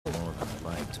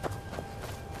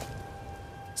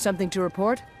Something to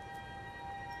report?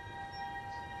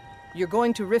 You're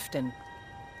going to Riften.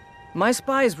 My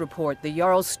spies report the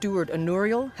Jarl's steward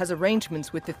Anuriel has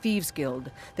arrangements with the Thieves' Guild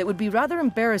that would be rather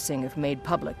embarrassing if made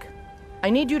public.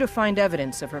 I need you to find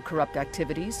evidence of her corrupt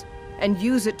activities and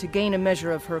use it to gain a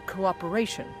measure of her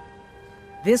cooperation.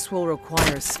 This will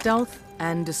require stealth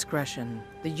and discretion.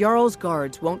 The Jarl's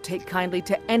guards won't take kindly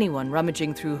to anyone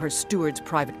rummaging through her steward's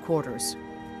private quarters.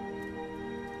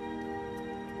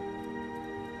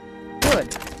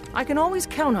 Good. I can always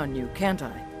count on you, can't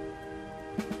I?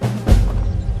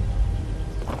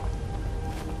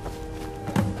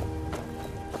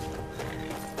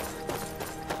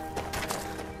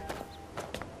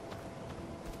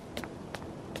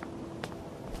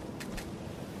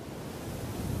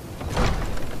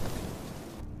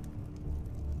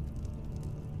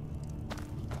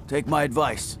 Take my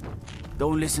advice.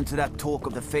 Don't listen to that talk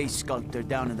of the face sculptor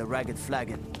down in the Ragged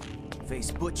Flagon.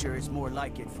 Face butcher is more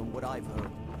like it from what I've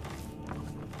heard.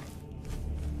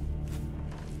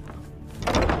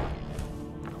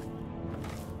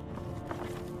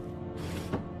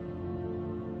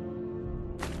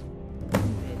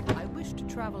 I wish to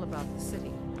travel about the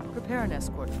city. Prepare an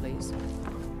escort, please.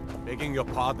 Begging your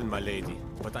pardon, my lady,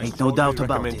 but I Ain't no doubt strongly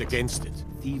about recommend it. against it.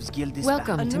 Thieves' Guild is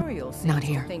Welcome back. to... Anuriel seems Not to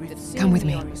here. think that Come with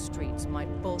seeing me. the streets might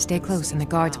bolster Stay the close and the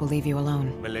city's guards will morale. leave you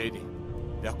alone. My lady,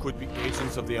 there could be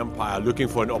agents of the Empire looking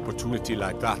for an opportunity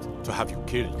like that to have you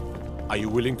killed. Are you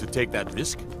willing to take that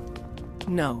risk?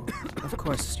 No, of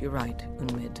course, you're right,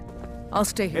 Unmid. I'll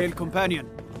stay here. Hail, companion.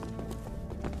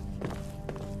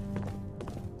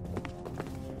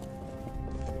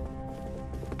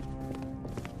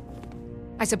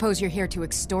 I suppose you're here to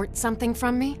extort something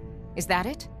from me? Is that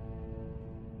it?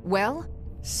 Well,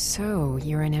 so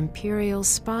you're an Imperial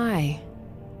spy.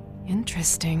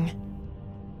 Interesting.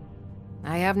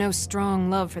 I have no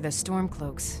strong love for the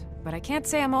Stormcloaks, but I can't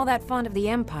say I'm all that fond of the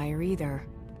Empire either.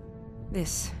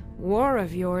 This war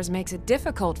of yours makes it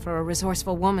difficult for a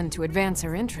resourceful woman to advance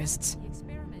her interests.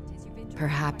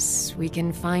 Perhaps we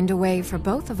can find a way for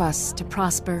both of us to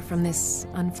prosper from this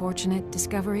unfortunate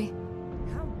discovery?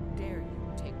 How dare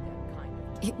you take that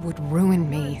kind of It would ruin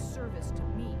me. service to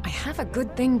me? I have a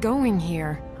good thing going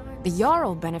here. The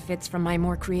Jarl benefits from my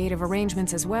more creative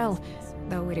arrangements as well,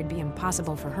 though it'd be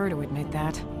impossible for her to admit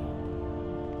that.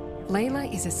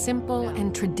 Layla is a simple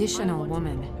and traditional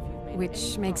woman,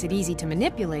 which makes it easy to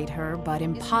manipulate her, but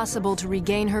impossible to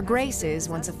regain her graces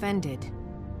once offended.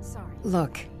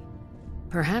 Look,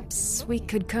 perhaps we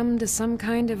could come to some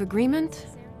kind of agreement?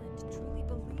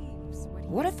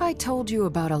 What if I told you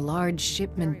about a large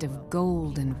shipment of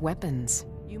gold and weapons?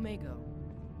 You may go.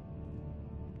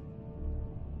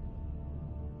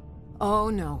 Oh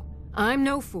no, I'm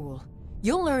no fool.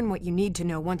 You'll learn what you need to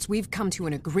know once we've come to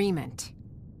an agreement.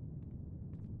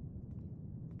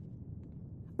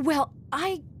 Well,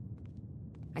 I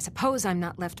suppose I'm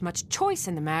not left much choice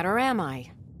in the matter, am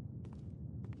I?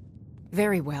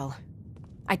 Very well.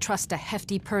 I trust a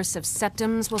hefty purse of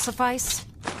septims will suffice.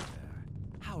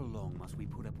 How long must we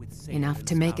put up with Enough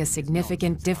to make a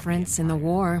significant difference in the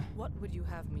war. What would you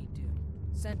have me do?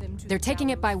 Send him to They're the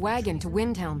taking it by gallows? wagon to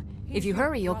Windhelm. If you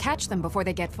hurry, you'll catch them before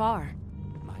they get far.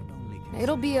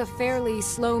 It'll be a fairly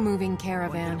slow-moving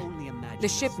caravan. The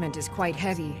shipment is quite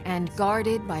heavy and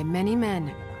guarded by many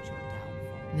men.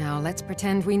 Now let's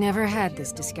pretend we never had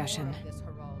this discussion. This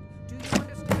Herald. Do you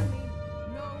understand me?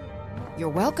 No more. You're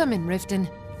welcome in Riften.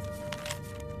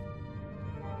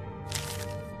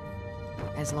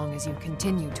 As long as you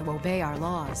continue to obey our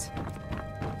laws.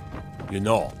 You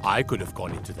know, I could have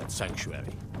gone into that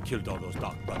sanctuary, killed all those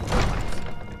Dark Brothers.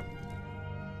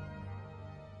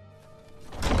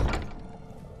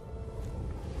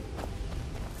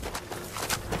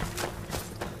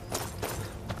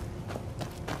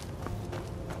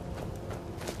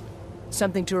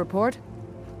 Something to report?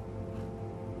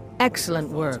 Excellent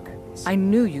work. I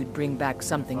knew you'd bring back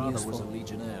something useful.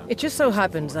 It just so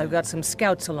happens I've got some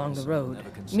scouts along the road.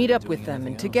 Meet up with them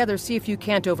and together see if you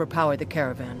can't overpower the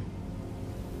caravan.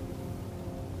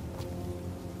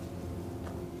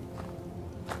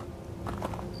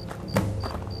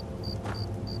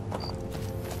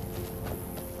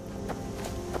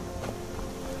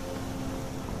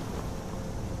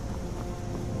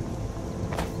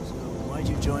 Why'd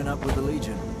you join up with the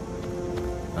Legion?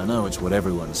 I know it's what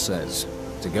everyone says.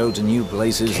 To go to new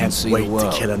places and Can't see wait the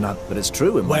world. to kill a nut. But it's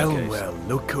true in my case. Well,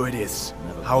 look who it is.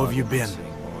 Never How have you bargained been?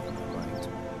 on seeing more than the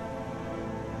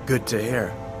right. Good to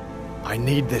hear. I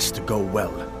need this to go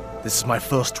well. This is my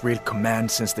first real command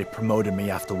since they promoted me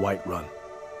after Whiterun.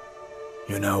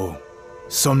 You know,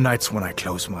 some nights when I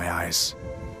close my eyes,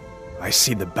 I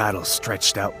see the battle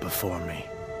stretched out before me.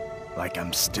 like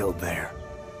I'm still there.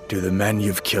 Do the men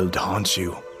you've killed haunt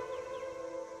you?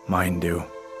 Mine do.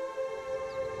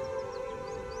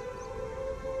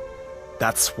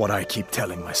 That's what I keep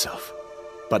telling myself.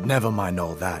 But never mind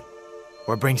all that.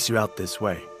 What brings you out this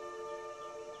way?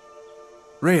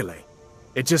 Really?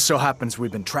 It just so happens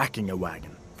we've been tracking a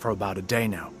wagon for about a day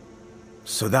now.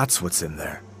 So that's what's in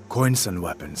there. Coins and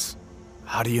weapons.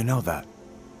 How do you know that?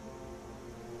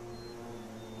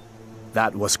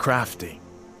 That was crafty.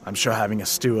 I'm sure having a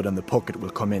steward in the pocket will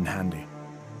come in handy.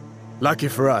 Lucky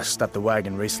for us that the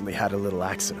wagon recently had a little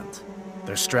accident.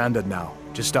 They're stranded now,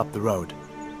 just up the road.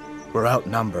 We're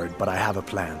outnumbered, but I have a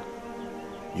plan.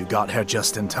 You got here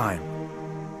just in time.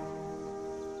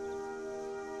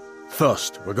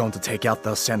 First, we're going to take out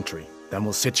their sentry, then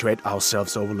we'll situate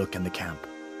ourselves overlooking the camp.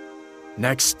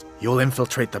 Next, you'll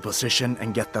infiltrate the position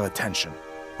and get their attention,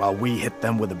 while we hit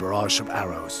them with a barrage of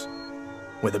arrows.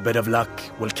 With a bit of luck,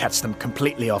 we'll catch them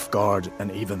completely off guard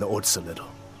and even the odds a little.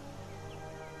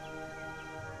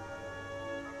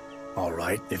 All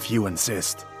right, if you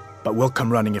insist. But we'll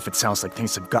come running if it sounds like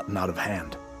things have gotten out of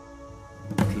hand.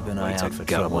 Keep an eye out for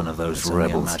trouble. One of those rebels.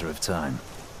 It's only a matter of time.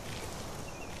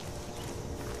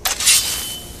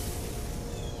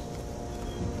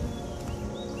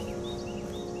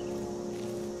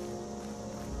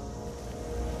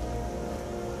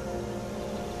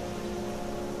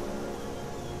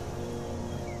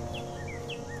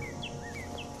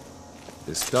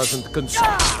 This doesn't concern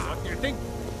you. What do you think?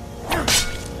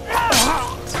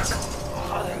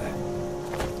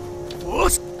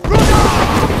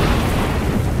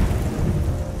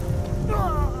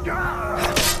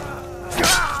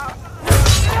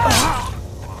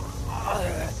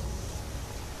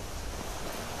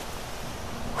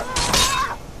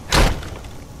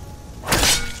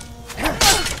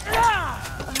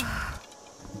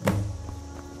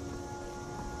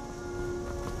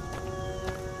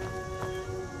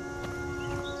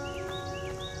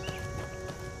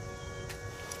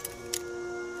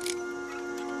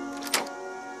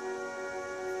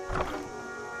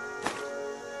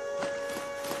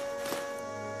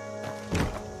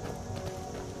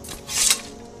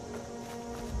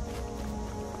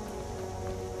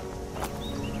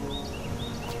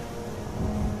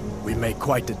 We make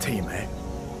quite a team, eh?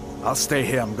 I'll stay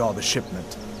here and guard the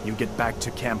shipment. You get back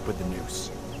to camp with the news.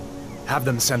 Have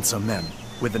them send some men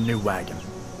with a new wagon.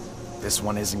 This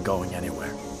one isn't going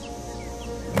anywhere.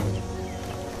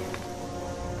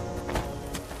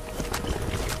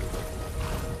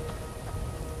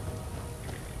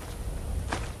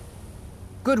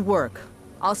 Good work.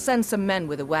 I'll send some men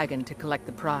with a wagon to collect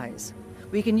the prize.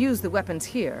 We can use the weapons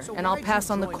here, and I'll pass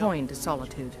on the coin to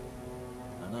Solitude.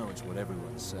 I know it's what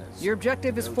everyone says. Your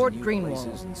objective is Fort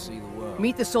Greenwall.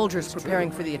 Meet the soldiers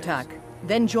preparing for the attack,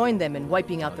 then join them in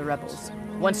wiping out the rebels.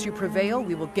 Once you prevail,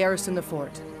 we will garrison the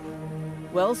fort.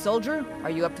 Well, soldier, are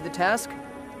you up to the task?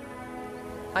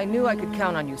 I knew I could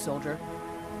count on you, soldier.